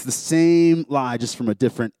 It's the same lie, just from a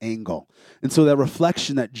different angle. And so that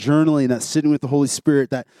reflection, that journaling, that sitting with the Holy Spirit,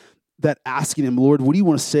 that asking him, Lord, what do you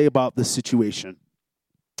want to say about this situation,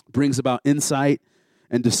 brings about insight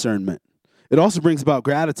and discernment. It also brings about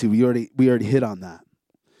gratitude. We already hit on that.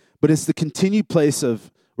 But it's the continued place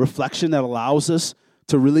of reflection that allows us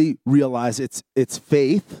to really realize it's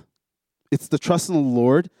faith. It's the trust in the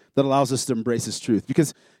Lord that allows us to embrace his truth.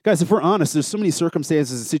 Because, guys, if we're honest, there's so many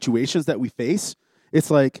circumstances and situations that we face. It's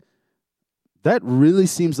like, that really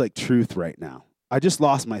seems like truth right now. I just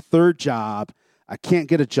lost my third job. I can't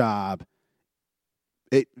get a job.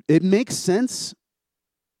 It makes sense.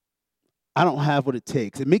 I don't have what it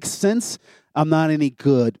takes. It makes sense I'm not any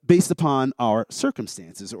good based upon our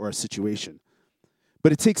circumstances or our situation.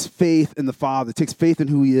 But it takes faith in the Father. It takes faith in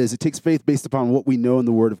who he is. It takes faith based upon what we know in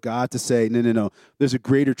the Word of God to say, no. There's a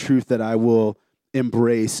greater truth that I will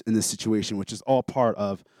embrace in this situation, which is all part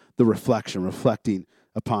of the reflecting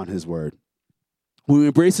upon his Word. When we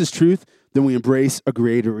embrace his truth, then we embrace a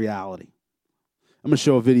greater reality. I'm going to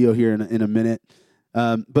show a video here in a minute.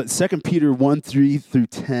 But 2 Peter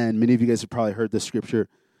 1:3-10, many of you guys have probably heard this scripture,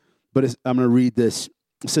 but I'm going to read this.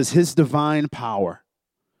 It says, his divine power.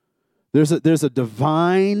 There's a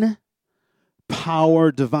divine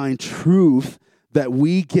power, divine truth that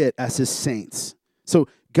we get as his saints. So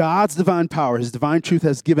God's divine power, his divine truth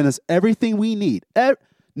has given us everything we need.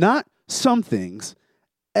 Not some things,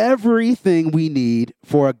 everything we need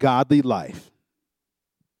for a godly life.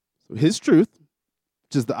 So his truth,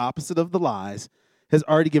 which is the opposite of the lies, has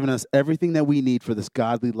already given us everything that we need for this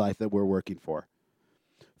godly life that we're working for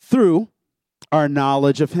through our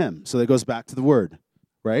knowledge of him. So that goes back to the word,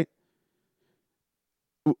 right?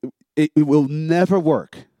 It will never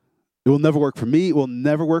work. It will never work for me. It will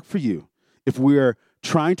never work for you if we are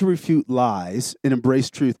trying to refute lies and embrace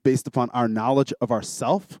truth based upon our knowledge of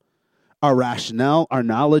ourself, our rationale, our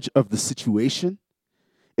knowledge of the situation.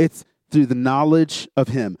 It's through the knowledge of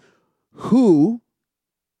him who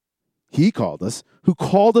he called us, who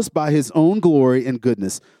called us by his own glory and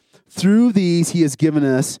goodness. Through these, he has given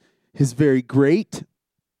us his very great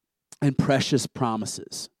and precious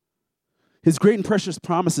promises. His great and precious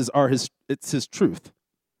promises are his truth,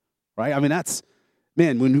 right? I mean,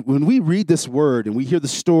 man, when we read this word and we hear the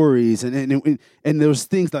stories and those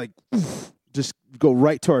things like just go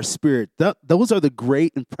right to our spirit, those are the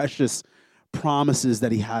great and precious promises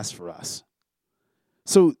that he has for us.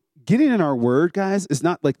 So getting in our word, guys, is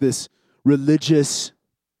not like this religious,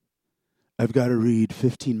 I've got to read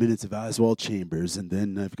 15 minutes of Oswald Chambers, and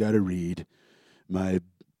then I've got to read my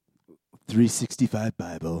 365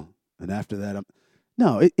 Bible, and after that,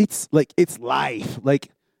 it's life.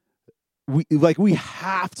 We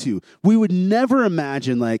have to. We would never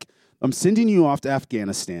imagine, like, I'm sending you off to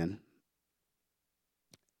Afghanistan.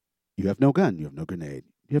 You have no gun. You have no grenade.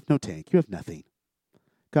 You have no tank. You have nothing.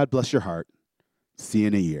 God bless your heart. See you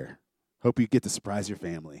in a year. Hope you get to surprise your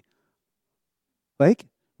family. Like,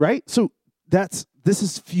 right? So this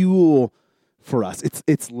is fuel for us.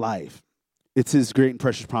 It's life. It's his great and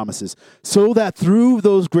precious promises. So that through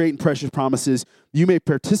those great and precious promises, you may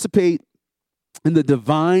participate in the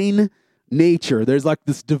divine nature. There's like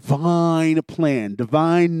this divine plan,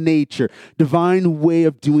 divine nature, divine way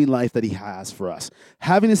of doing life that he has for us.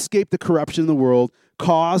 Having escaped the corruption in the world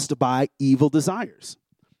caused by evil desires.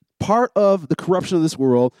 Part of the corruption of this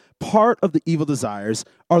world, part of the evil desires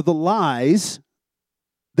are the lies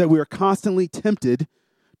that we are constantly tempted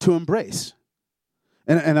to embrace.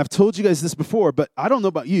 And I've told you guys this before, but I don't know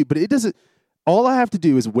about you, but all I have to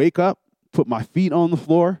do is wake up, put my feet on the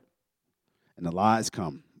floor, and the lies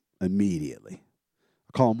come immediately.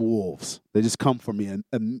 I call them wolves. They just come for me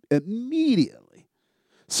immediately.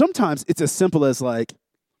 Sometimes it's as simple as like,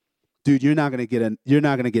 dude, you're not going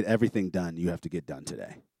to get everything done you have to get done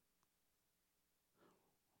today.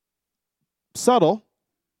 Subtle.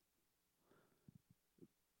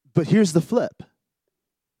 But here's the flip.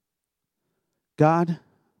 God,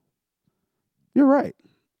 you're right.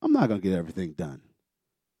 I'm not going to get everything done.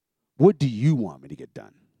 What do you want me to get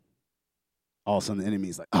done? All of a sudden the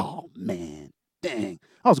enemy's like, oh, man, dang,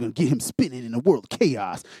 I was going to get him spinning in a world of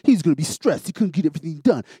chaos. He's going to be stressed. He couldn't get everything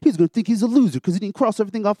done. He's going to think he's a loser because he didn't cross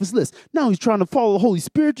everything off his list. Now he's trying to follow the Holy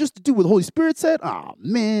Spirit just to do what the Holy Spirit said. Oh,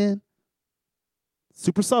 man.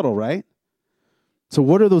 Super subtle, right? So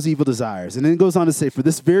what are those evil desires? And then it goes on to say, for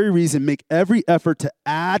this very reason, make every effort to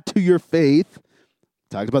add to your faith.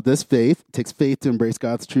 Talked about this, faith. It takes faith to embrace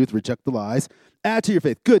God's truth, reject the lies. Add to your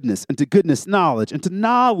faith goodness, and to goodness knowledge, and to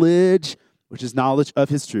knowledge, which is knowledge of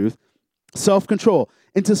his truth, self-control,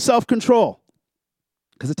 and to self-control.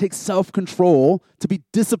 Because it takes self-control to be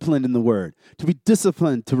disciplined in the word, to be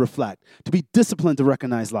disciplined to reflect, to be disciplined to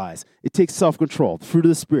recognize lies. It takes self-control, the fruit of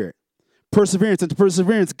the Spirit. Perseverance, and to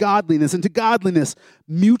perseverance, godliness, and to godliness,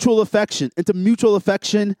 mutual affection, and to mutual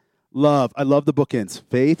affection, love. I love the bookends.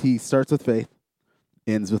 Faith, he starts with faith,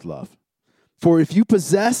 ends with love. For if you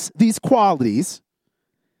possess these qualities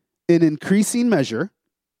in increasing measure,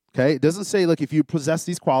 okay, it doesn't say like if you possess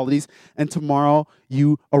these qualities and tomorrow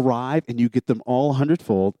you arrive and you get them all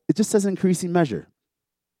 100-fold. It just says increasing measure.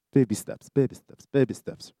 Baby steps, baby steps, baby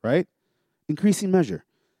steps, right? Increasing measure.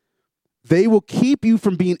 They will keep you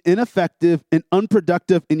from being ineffective and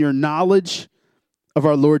unproductive in your knowledge of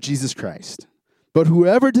our Lord Jesus Christ. But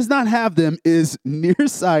whoever does not have them is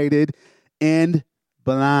nearsighted and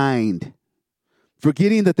blind,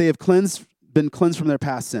 forgetting that they have been cleansed from their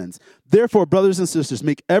past sins. Therefore, brothers and sisters,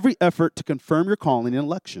 make every effort to confirm your calling and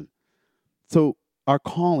election. So our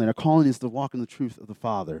calling is to walk in the truth of the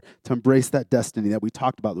Father, to embrace that destiny that we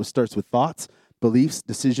talked about, which starts with thoughts, beliefs,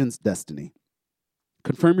 decisions, destiny.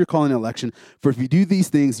 Confirm your calling and election, for if you do these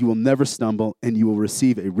things, you will never stumble, and you will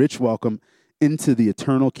receive a rich welcome into the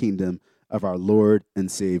eternal kingdom of our Lord and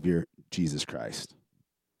Savior, Jesus Christ.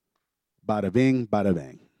 Bada bing, bada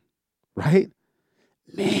bang. Right?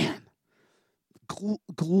 Man,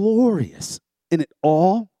 glorious. And it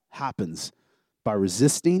all happens by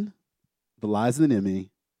resisting the lies of the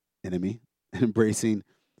enemy and embracing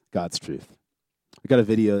God's truth. We got a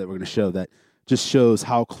video that we're going to show that just shows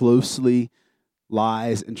how closely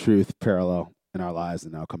lies and truth parallel in our lives,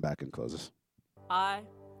 and I'll come back and close this. I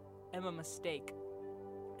am a mistake,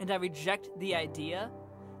 and I reject the idea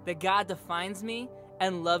that God defines me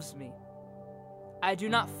and loves me. I do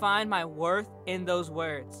not find my worth in those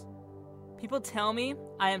words. People tell me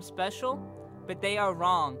I am special, but they are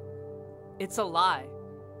wrong. It's a lie.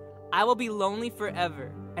 I will be lonely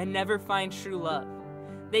forever and never find true love.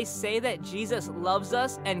 They say that Jesus loves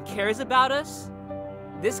us and cares about us.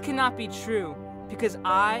 This cannot be true, because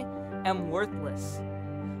I am worthless.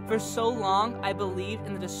 For so long, I believed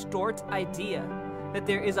in the distorted idea that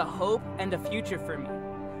there is a hope and a future for me.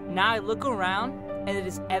 Now I look around and it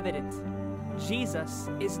is evident. Jesus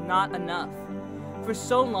is not enough. For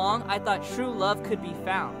so long, I thought true love could be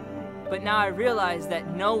found. But now I realize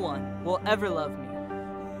that no one will ever love me.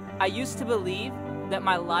 I used to believe that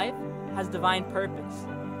my life has divine purpose.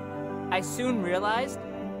 I soon realized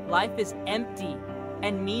life is empty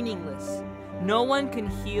and meaningless. No one can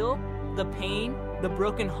heal the pain, the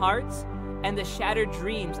broken hearts, and the shattered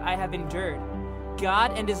dreams I have endured.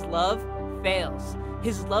 God and his love fails.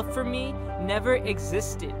 His love for me never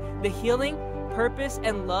existed. The healing, purpose,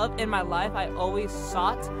 and love in my life I always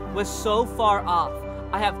sought was so far off.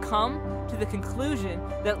 I have come to the conclusion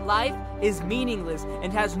that life is meaningless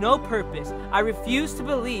and has no purpose. I refuse to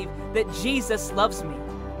believe that Jesus loves me.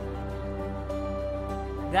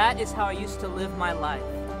 That is how I used to live my life.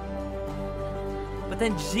 But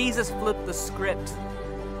then Jesus flipped the script.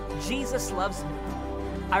 Jesus loves me.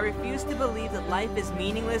 I refuse to believe that life is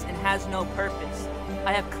meaningless and has no purpose.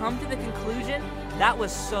 I have come to the conclusion that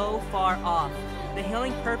was so far off. The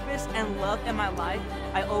healing purpose and love in my life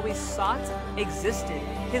I always sought existed.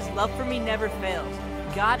 His love for me never fails.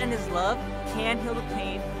 God and his love can heal the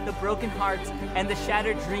pain, the broken hearts, and the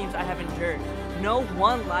shattered dreams I have endured. No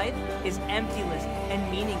one life is emptyless and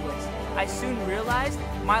meaningless. I soon realized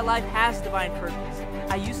my life has divine purpose.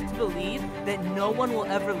 I used to believe that no one will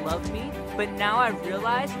ever love me, but now I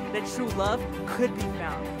realize that true love could be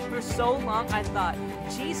found. For so long I thought,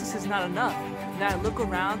 Jesus is not enough. Now I look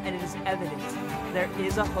around and it is evident. There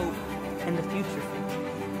is a hope in the future for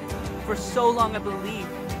me. For so long I believed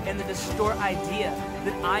in the distorted idea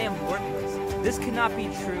that I am worthless. This cannot be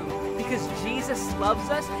true, because Jesus loves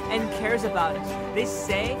us and cares about us. They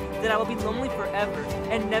say that I will be lonely forever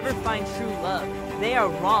and never find true love. They are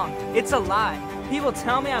wrong. It's a lie. People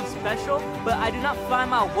tell me I'm special, but I do not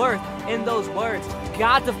find my worth in those words.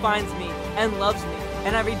 God defines me and loves me,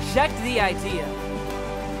 and I reject the idea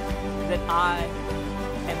that I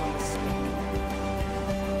am a mistake.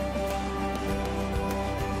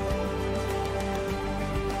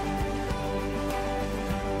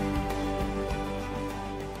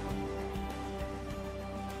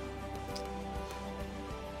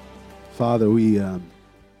 Father, we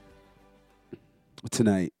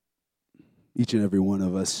tonight, each and every one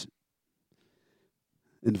of us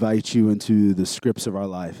invite you into the scripts of our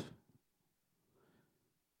life.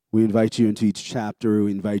 We invite you into each chapter.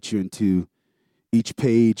 We invite you into each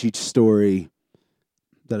page, each story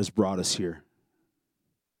that has brought us here.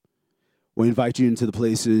 We invite you into the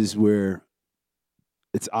places where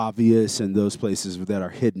it's obvious and those places that are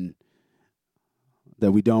hidden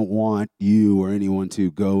that we don't want you or anyone to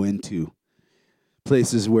go into.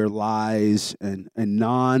 Places where lies and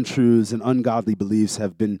non-truths and ungodly beliefs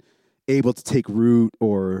have been able to take root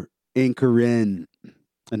or anchor in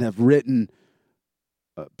and have written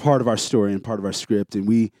part of our story and part of our script. And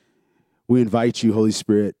we invite you, Holy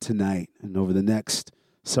Spirit, tonight and over the next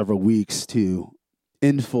several weeks to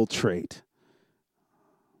infiltrate,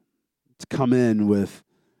 to come in with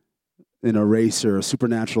an eraser, a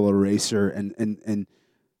supernatural eraser, and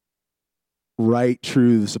write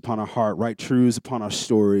truths upon our heart, write truths upon our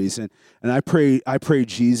stories. And I pray,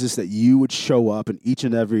 Jesus, that you would show up in each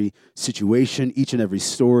and every situation, each and every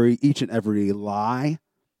story, each and every lie,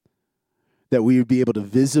 that we would be able to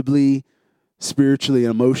visibly, spiritually,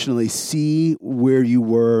 and emotionally see where you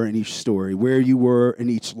were in each story, where you were in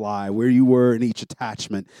each lie, where you were in each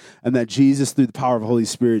attachment, and that Jesus, through the power of the Holy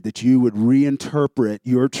Spirit, that you would reinterpret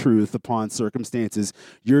your truth upon circumstances,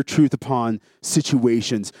 your truth upon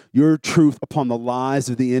situations, your truth upon the lies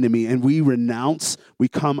of the enemy, and we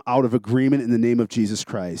come out of agreement in the name of Jesus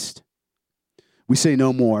Christ. We say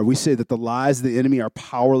no more. We say that the lies of the enemy are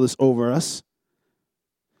powerless over us,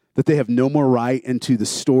 that they have no more right into the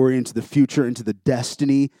story, into the future, into the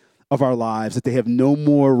destiny of our lives, that they have no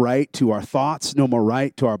more right to our thoughts, no more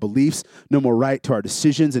right to our beliefs, no more right to our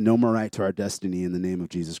decisions, and no more right to our destiny in the name of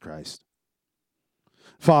Jesus Christ.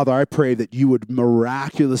 Father, I pray that you would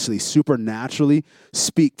miraculously, supernaturally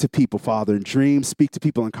speak to people, Father, in dreams, speak to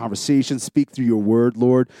people in conversations, speak through your word,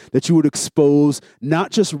 Lord, that you would expose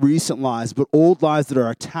not just recent lies, but old lies that are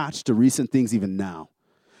attached to recent things even now.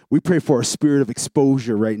 We pray for a spirit of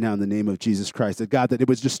exposure right now in the name of Jesus Christ, that God, that it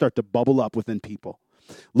would just start to bubble up within people.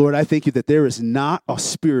 Lord, I thank you that there is not a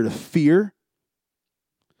spirit of fear,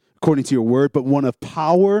 according to your word, but one of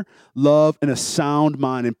power, love, and a sound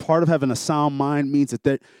mind. And part of having a sound mind means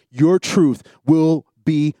that your truth will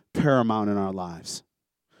be paramount in our lives.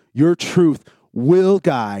 Your truth will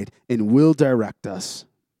guide and will direct us.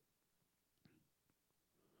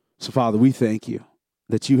 So, Father, we thank you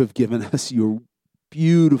that you have given us your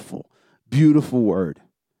beautiful, beautiful word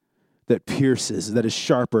that pierces, that is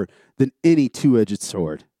sharper than any two-edged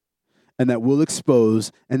sword, and that will expose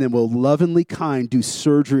and then will lovingly do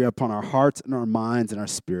surgery upon our hearts and our minds and our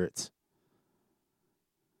spirits.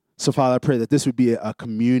 So, Father, I pray that this would be a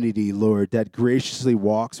community, Lord, that graciously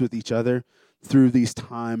walks with each other through these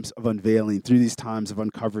times of unveiling, through these times of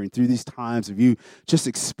uncovering, through these times of you just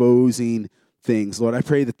exposing things. Lord, I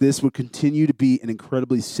pray that this would continue to be an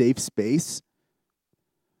incredibly safe space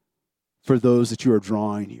for those that you are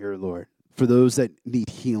drawing here, Lord, for those that need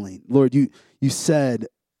healing. Lord, you said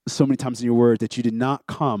so many times in your word that you did not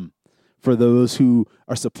come for those who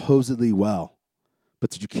are supposedly well,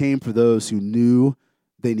 but that you came for those who knew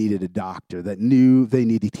they needed a doctor, that knew they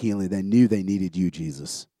needed healing, that knew they needed you,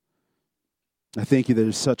 Jesus. I thank you that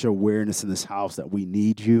there's such awareness in this house that we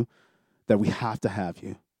need you, that we have to have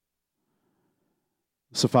you.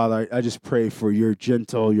 So, Father, I just pray for your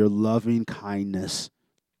gentle, your loving kindness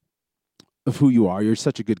of who you are. You're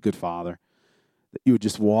such a good Father, that you would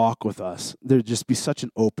just walk with us. There'd just be such an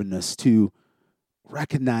openness to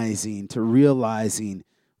recognizing, to realizing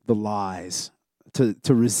the lies, to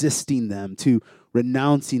resisting them, to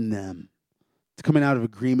renouncing them, to coming out of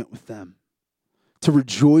agreement with them, to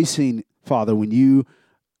rejoicing, Father, when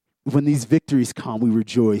these victories come, we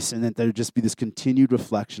rejoice, and that there just be this continued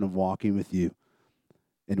reflection of walking with you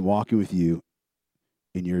and walking with you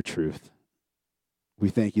in your truth. We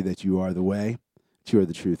thank you that you are the way, that you are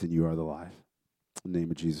the truth, and you are the life. In the name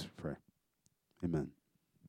of Jesus, we pray. Amen.